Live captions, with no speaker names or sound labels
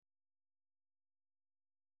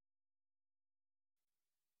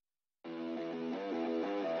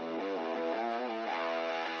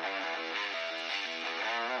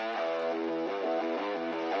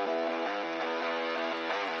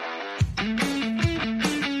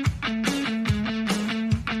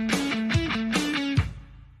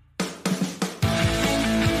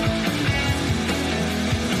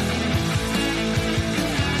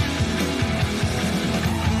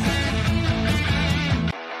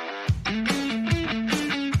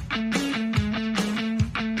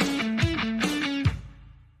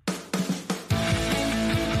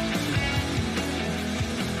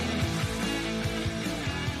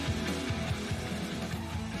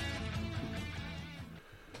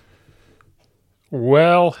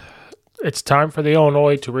Well, it's time for the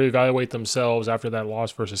Illinois to reevaluate themselves after that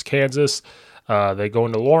loss versus Kansas. They go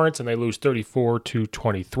into Lawrence and they lose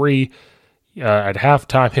 34-23. At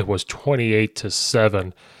halftime, it was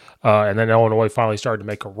 28-7. And then Illinois finally started to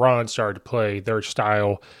make a run, started to play their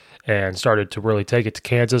style, and started to really take it to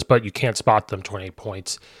Kansas. But you can't spot them 28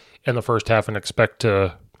 points in the first half and expect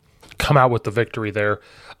to come out with the victory there.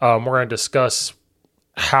 We're going to discuss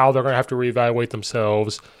how they're going to have to reevaluate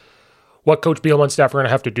themselves, what Coach Bielema and staff are going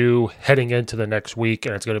to have to do heading into the next week,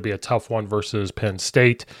 and it's going to be a tough one versus Penn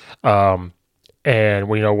State. And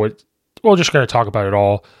we're just going to talk about it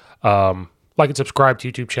all. Like and subscribe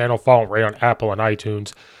to YouTube channel, follow right on Apple and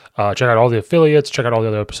iTunes. Check out all the affiliates, check out all the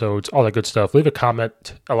other episodes, all that good stuff. Leave a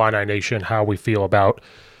comment, Illini Nation, how we feel about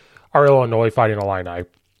our Illinois fighting Illini.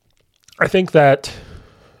 I think that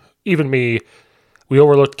even me, we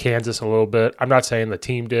overlooked Kansas a little bit. I'm not saying the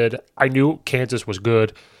team did. I knew Kansas was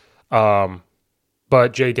good.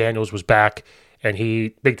 But Jay Daniels was back, and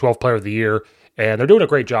he Big 12 Player of the Year, and they're doing a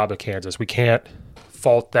great job at Kansas. We can't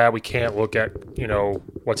fault that. We can't look at,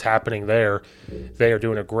 what's happening there. They are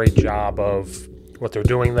doing a great job of what they're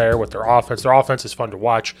doing there with their offense. Their offense is fun to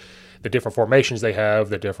watch. The different formations they have,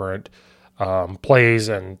 the different plays,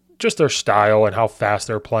 and just their style and how fast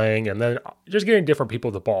they're playing, and then just getting different people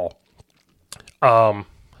the ball. We're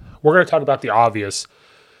going to talk about the obvious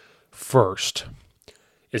first.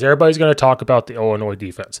 Everybody's going to talk about the Illinois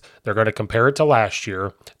defense. They're going to compare it to last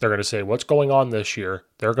year. They're going to say, what's going on this year?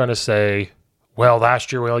 They're going to say, well,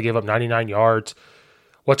 last year we only gave up 99 yards.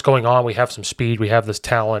 What's going on? We have some speed. We have this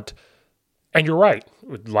talent. And you're right.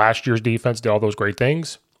 Last year's defense did all those great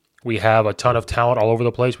things. We have a ton of talent all over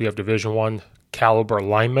the place. We have Division I caliber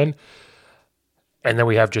linemen. And then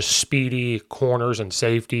we have just speedy corners and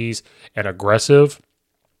safeties and aggressive.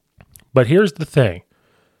 But here's the thing.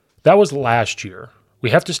 That was last year. We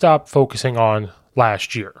have to stop focusing on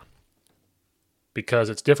last year because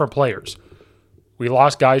it's different players. We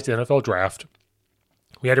lost guys to the NFL draft.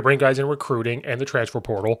 We had to bring guys in recruiting and the transfer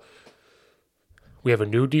portal. We have a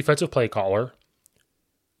new defensive play caller.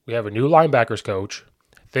 We have a new linebackers coach.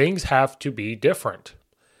 Things have to be different.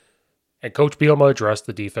 And Coach Bielema addressed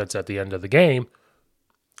the defense at the end of the game.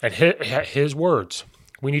 And his words,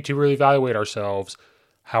 we need to really evaluate ourselves,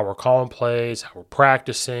 how we're calling plays, how we're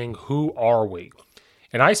practicing, who are we?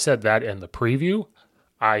 And I said that in the preview.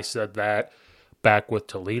 I said that back with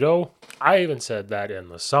Toledo. I even said that in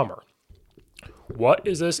the summer. What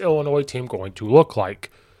is this Illinois team going to look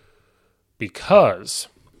like? Because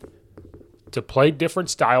to play different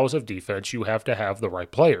styles of defense, you have to have the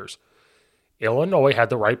right players. Illinois had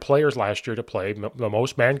the right players last year to play the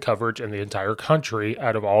most man coverage in the entire country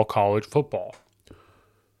out of all college football.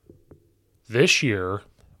 This year,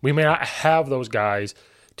 we may not have those guys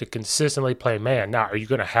to consistently play man. Now, are you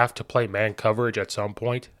going to have to play man coverage at some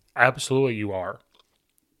point? Absolutely you are.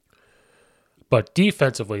 But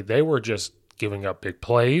defensively, they were just giving up big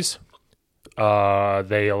plays.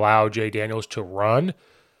 They allowed Jay Daniels to run.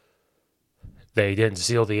 They didn't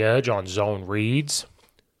seal the edge on zone reads.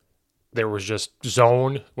 There was just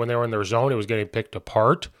zone. When they were in their zone, it was getting picked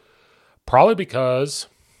apart. Probably because,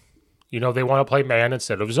 they want to play man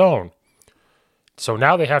instead of zone. So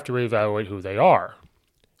now they have to reevaluate who they are.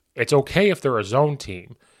 It's okay if they're a zone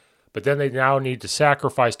team, but then they now need to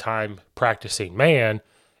sacrifice time practicing man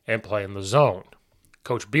and playing the zone.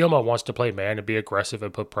 Coach Bielema wants to play man and be aggressive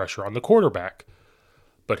and put pressure on the quarterback.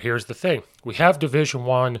 But here's the thing. We have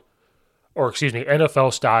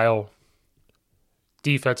NFL-style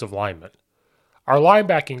defensive linemen. Our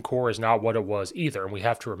linebacking core is not what it was either, and we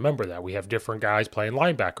have to remember that. We have different guys playing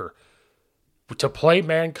linebacker. To play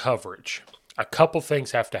man coverage, a couple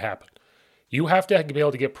things have to happen. You have to be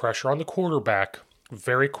able to get pressure on the quarterback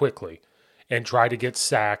very quickly and try to get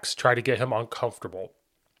sacks, try to get him uncomfortable.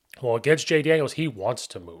 Well, against Jay Daniels, he wants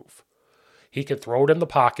to move. He can throw it in the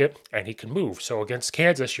pocket and he can move. So against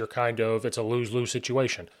Kansas, it's a lose-lose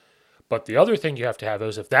situation. But the other thing you have to have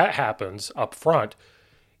is if that happens up front,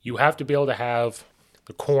 you have to be able to have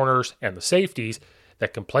the corners and the safeties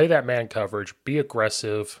that can play that man coverage, be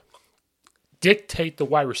aggressive, dictate the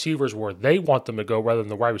wide receivers where they want them to go rather than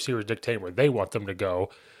the wide receivers dictating where they want them to go.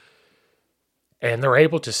 And they're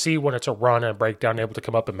able to see when it's a run and a breakdown, able to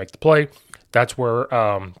come up and make the play. That's where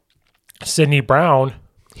Sidney Brown,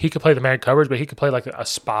 he could play the man coverage, but he could play like a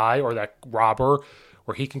spy or that robber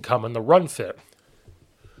where he can come in the run fit.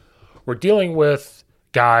 We're dealing with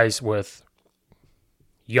guys with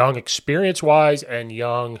young experience-wise and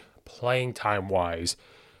young playing time-wise.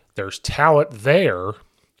 There's talent there,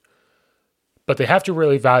 but they have to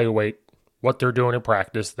really evaluate what they're doing in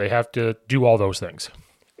practice. They have to do all those things.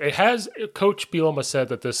 Coach Bielema said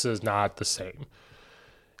that this is not the same.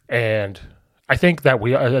 And I think that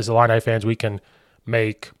we, as Illini fans, we can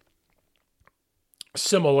make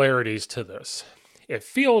similarities to this. It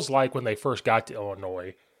feels like when they first got to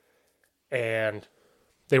Illinois and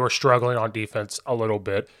they were struggling on defense a little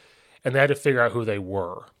bit and they had to figure out who they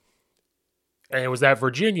were. And it was that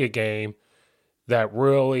Virginia game that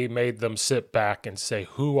really made them sit back and say,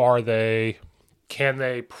 who are they? Can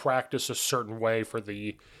they practice a certain way for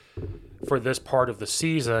this part of the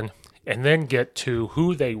season? And then get to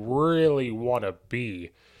who they really want to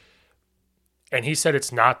be. And he said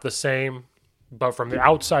it's not the same, but from the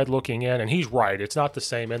outside looking in, and he's right, it's not the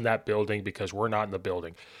same in that building because we're not in the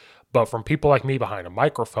building. But from people like me behind a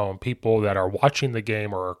microphone, people that are watching the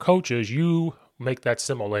game or are coaches, you make that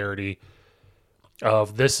similarity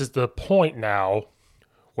of this is the point now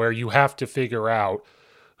where you have to figure out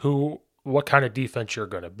what kind of defense you're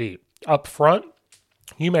going to be. Up front,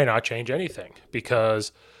 you may not change anything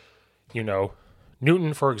because,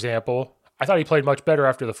 Newton, for example, I thought he played much better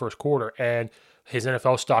after the first quarter, and his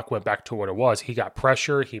NFL stock went back to what it was. He got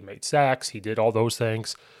pressure, he made sacks, he did all those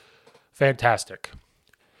things. Fantastic.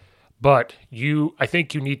 But I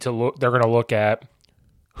think you need to look, they're going to look at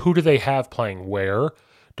who do they have playing where.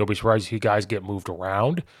 Don't be surprised if you guys get moved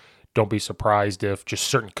around. Don't be surprised if just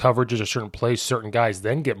certain coverages or certain plays, certain guys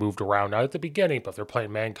then get moved around. Not at the beginning, but if they're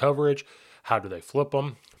playing man coverage, how do they flip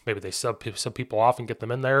them? Maybe they sub people off and get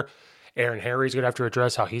them in there. Aaron Harry's going to have to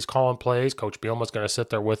address how he's calling plays. Coach Bielema's going to sit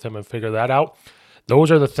there with him and figure that out. Those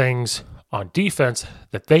are the things on defense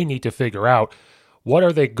that they need to figure out. What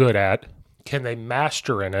are they good at? Can they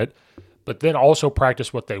master in it? But then also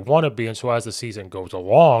practice what they want to be. And so as the season goes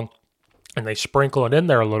along and they sprinkle it in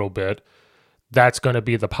there a little bit, that's going to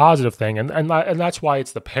be the positive thing. And that's why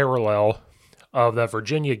it's the parallel of that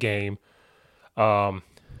Virginia game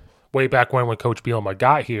way back when Coach Bielema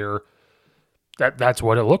got here. That's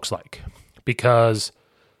what it looks like. Because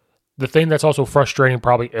the thing that's also frustrating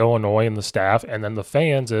probably Illinois and the staff and then the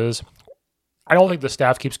fans is I don't think the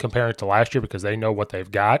staff keeps comparing it to last year because they know what they've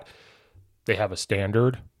got. They have a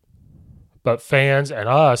standard. But fans and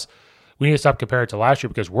us, we need to stop comparing it to last year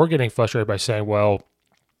because we're getting frustrated by saying, well,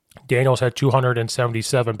 Daniels had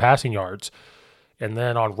 277 passing yards. And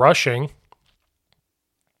then on rushing,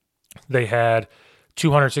 they had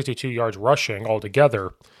 262 yards rushing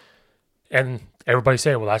altogether. And everybody's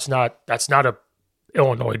saying, well, that's not a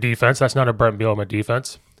Illinois defense. That's not a Brent Bielema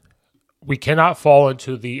defense. We cannot fall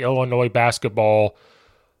into the Illinois basketball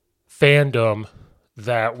fandom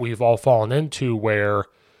that we've all fallen into where,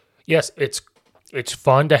 yes, it's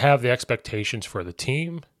fun to have the expectations for the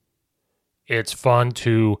team. It's fun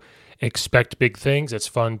to expect big things. It's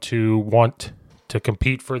fun to want to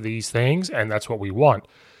compete for these things, and that's what we want.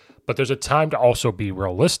 But there's a time to also be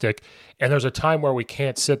realistic, and there's a time where we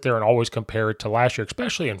can't sit there and always compare it to last year,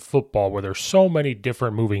 especially in football where there's so many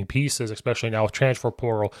different moving pieces, especially now with transfer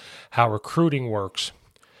portal, how recruiting works.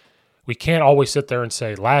 We can't always sit there and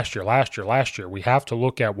say last year. We have to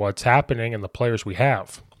look at what's happening and the players we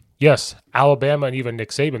have. Yes, Alabama and even Nick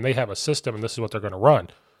Saban, they have a system, and this is what they're going to run.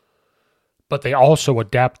 But they also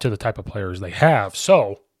adapt to the type of players they have.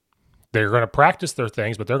 So they're going to practice their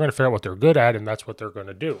things, but they're going to figure out what they're good at, and that's what they're going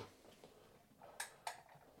to do.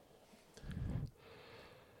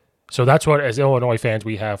 So that's what, as Illinois fans,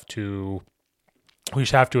 we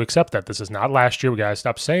just have to accept that this is not last year. We got to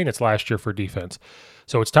stop saying it's last year for defense.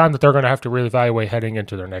 So it's time that they're going to have to really evaluate heading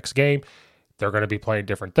into their next game. They're going to be playing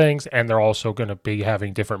different things, and they're also going to be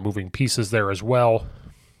having different moving pieces there as well.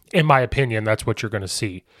 In my opinion, that's what you're going to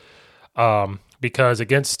see. Because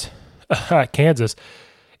against Kansas,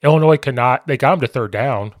 Illinois they got them to third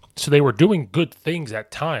down, so they were doing good things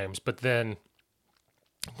at times, but then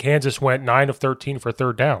Kansas went 9 of 13 for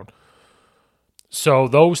third down. So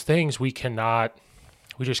those things we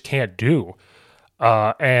just can't do.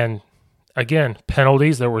 And again,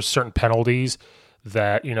 penalties, there were certain penalties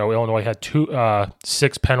that, Illinois had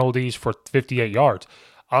 6 penalties for 58 yards.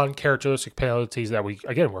 Uncharacteristic penalties that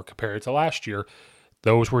were compared to last year.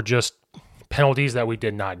 Those were just penalties that we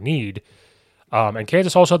did not need. And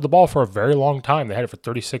Kansas also had the ball for a very long time. They had it for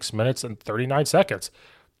 36 minutes and 39 seconds.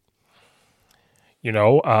 They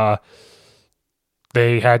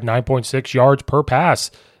had 9.6 yards per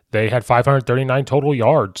pass. They had 539 total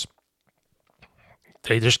yards.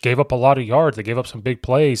 They just gave up a lot of yards. They gave up some big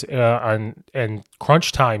plays and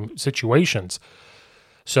crunch time situations.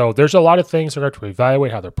 So there's a lot of things they're going to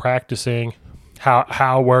evaluate, how they're practicing,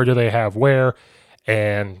 where do they have where,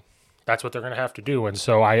 and that's what they're going to have to do. And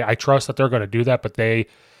so I trust that they're going to do that, but they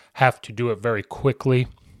have to do it very quickly.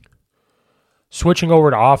 Switching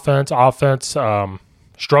over to offense,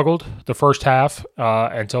 struggled the first half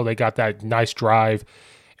until they got that nice drive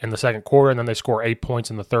in the second quarter, and then they score 8 points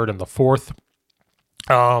in the third and the fourth.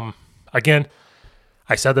 Again,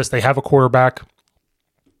 I said this, they have a quarterback.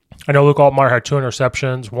 I know Luke Altmaier had 2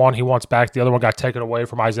 interceptions. One he wants back. The other one got taken away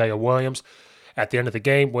from Isaiah Williams at the end of the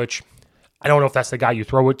game, which I don't know if that's the guy you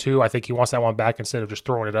throw it to. I think he wants that one back instead of just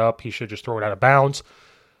throwing it up. He should just throw it out of bounds.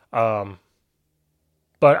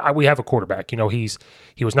 But we have a quarterback. You know, he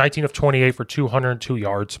was 19 of 28 for 202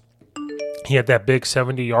 yards. He had that big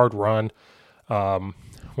 70-yard run.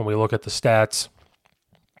 When we look at the stats,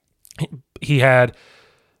 he had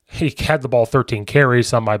the ball 13 carries.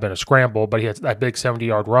 Some might have been a scramble, but he had that big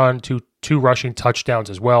 70-yard run, two rushing touchdowns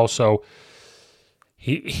as well. So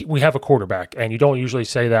we have a quarterback, and you don't usually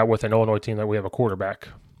say that with an Illinois team that we have a quarterback.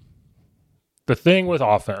 The thing with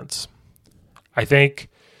offense, I think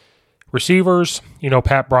receivers, you know,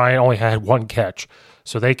 Pat Bryant only had 1 catch,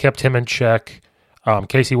 so they kept him in check.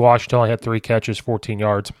 Casey Washington only had 3 catches, 14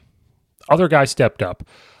 yards. Other guys stepped up.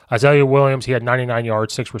 Isaiah Williams, he had 99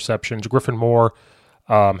 yards, 6 receptions. Griffin Moore,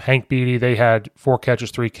 Hank Beatty, they had 4 catches,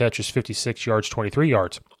 3 catches, 56 yards, 23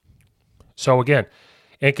 yards. So again,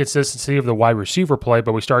 inconsistency of the wide receiver play,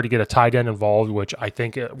 but we started to get a tight end involved, which I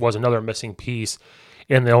think it was another missing piece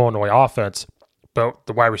in the Illinois offense. But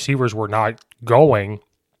the wide receivers were not going.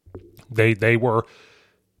 They were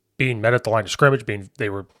being met at the line of scrimmage. They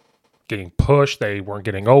were getting pushed. They weren't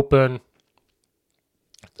getting open.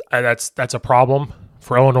 And that's a problem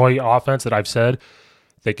for Illinois offense that I've said.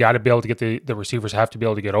 They got to be able to get the receivers have to be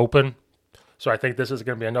able to get open. So I think this is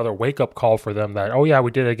going to be another wake-up call for them that, oh, yeah,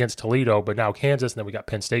 we did it against Toledo, but now Kansas, and then we got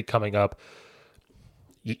Penn State coming up.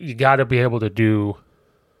 You got to be able to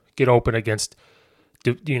get open against,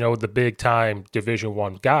 you know, the big-time Division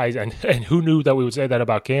I guys. And who knew that we would say that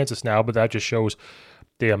about Kansas now, but that just shows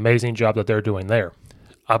the amazing job that they're doing there.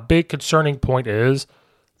 A big concerning point is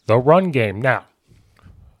the run game. Now,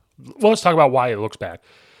 let's talk about why it looks bad.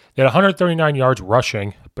 They had 139 yards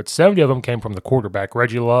rushing, but 70 of them came from the quarterback.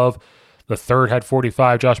 Reggie Love, the third, had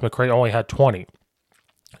 45. Josh McCray only had 20.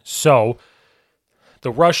 So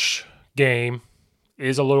the rush game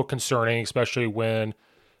is a little concerning, especially when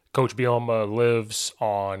Coach Bielema lives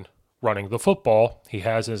on running the football. He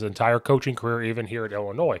has his entire coaching career, even here at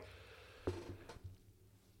Illinois.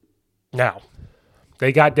 Now,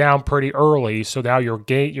 they got down pretty early, so now your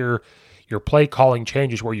play calling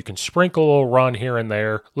changes where you can sprinkle a little run here and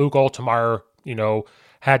there. Luke Altmaier, you know,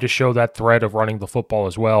 had to show that threat of running the football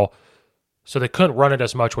as well. So they couldn't run it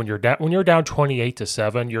as much when you're down. When you're down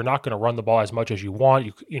 28-7, you're not going to run the ball as much as you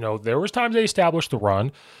want. You know, there was times they established the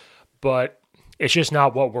run, but it's just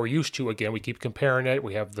not what we're used to. Again, we keep comparing it.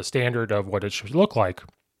 We have the standard of what it should look like.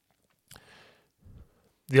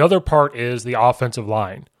 The other part is the offensive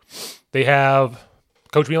line. They have,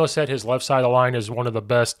 Coach Bielema said his left side of the line is one of the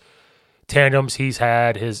best tandems he's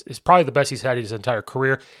had. Is probably the best he's had his entire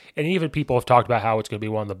career. And even people have talked about how it's going to be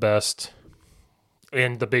one of the best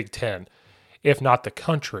in the Big Ten, if not the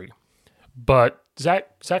country. But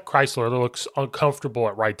Zach Chrysler looks uncomfortable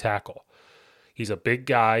at right tackle. He's a big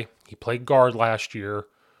guy. He played guard last year.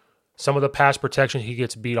 Some of the pass protection, he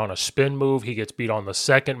gets beat on a spin move. He gets beat on the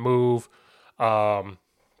second move.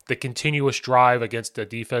 The continuous drive against the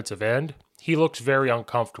defensive end, he looks very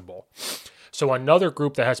uncomfortable. So another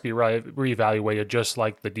group that has to be reevaluated, just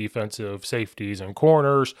like the defensive safeties and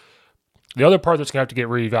corners. The other part that's going to have to get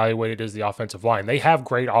reevaluated is the offensive line. They have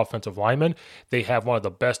great offensive linemen. They have one of the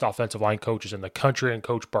best offensive line coaches in the country, and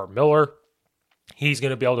Coach Bart Miller. He's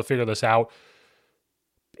going to be able to figure this out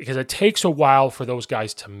because it takes a while for those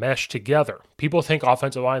guys to mesh together. People think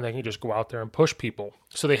offensive line, they can just go out there and push people.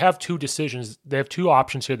 So they have two decisions. They have two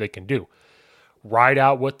options here they can do. Ride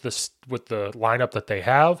out with the lineup that they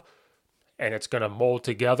have, and it's going to mold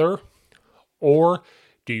together. Or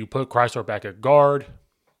do you put Chrysler back at guard,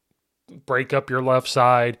 break up your left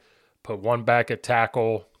side, put one back at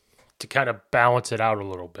tackle to kind of balance it out a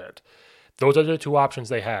little bit? Those are the two options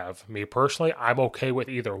they have. Me personally, I'm okay with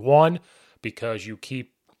either one because you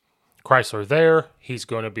keep Chrysler there. He's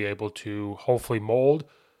going to be able to hopefully mold,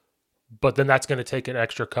 but then that's going to take an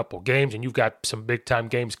extra couple games, and you've got some big-time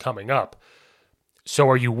games coming up. So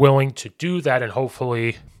are you willing to do that and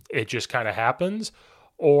hopefully it just kind of happens?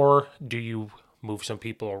 Or do you move some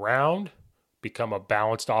people around, become a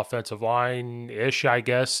balanced offensive line-ish, I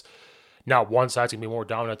guess? Not one side's going to be more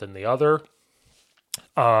dominant than the other.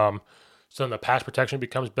 So then the pass protection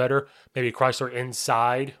becomes better. Maybe Chrysler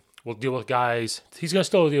inside will deal with guys. He's going to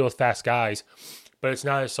still deal with fast guys, but it's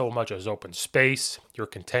not so much as open space. You're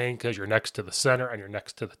contained because you're next to the center and you're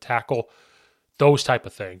next to the tackle. Those type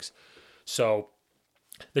of things. So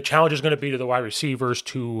the challenge is going to be to the wide receivers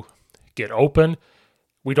to get open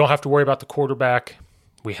We don't have to worry about the quarterback.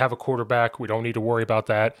 We have a quarterback. We don't need to worry about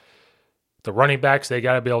that. The running backs, they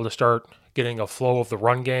got to be able to start getting a flow of the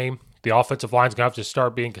run game. The offensive line's going to have to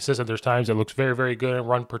start being consistent. There's times it looks very, very good in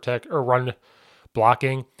run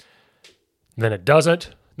blocking. Then it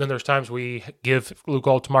doesn't. Then there's times we give Luke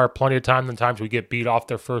Altmaier plenty of time. Then times we get beat off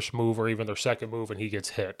their first move or even their second move and he gets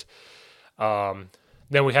hit.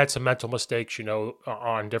 Then we had some mental mistakes,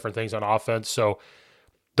 on different things on offense. So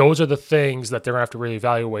those are the things that they're going to have to really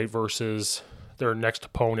evaluate versus their next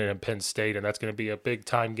opponent in Penn State, and that's going to be a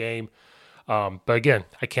big-time game. But again,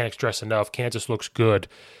 I can't stress enough, Kansas looks good,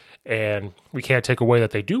 and we can't take away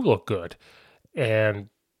that they do look good. And,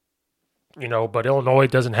 but Illinois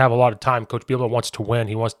doesn't have a lot of time. Coach Bielema wants to win.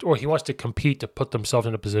 He wants to compete to put themselves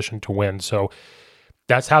in a position to win. So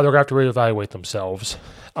that's how they're going to have to reevaluate themselves.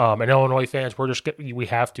 And Illinois fans, we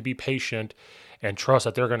have to be patient and trust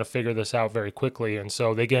that they're going to figure this out very quickly. And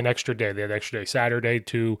so they get an extra day. They had an extra day Saturday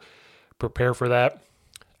to prepare for that.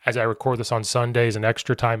 As I record this on Sundays, an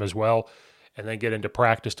extra time as well, and then get into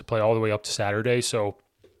practice to play all the way up to Saturday. So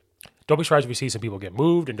don't be surprised if we see some people get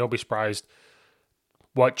moved, and don't be surprised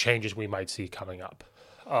what changes we might see coming up.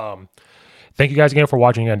 Thank you guys again for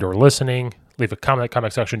watching and or listening. Leave a comment in the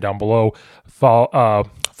comment section down below. Follow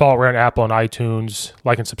around Apple and iTunes.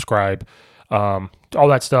 Like and subscribe. All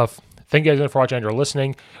that stuff. Thank you guys again for watching and or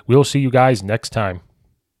listening. We'll see you guys next time.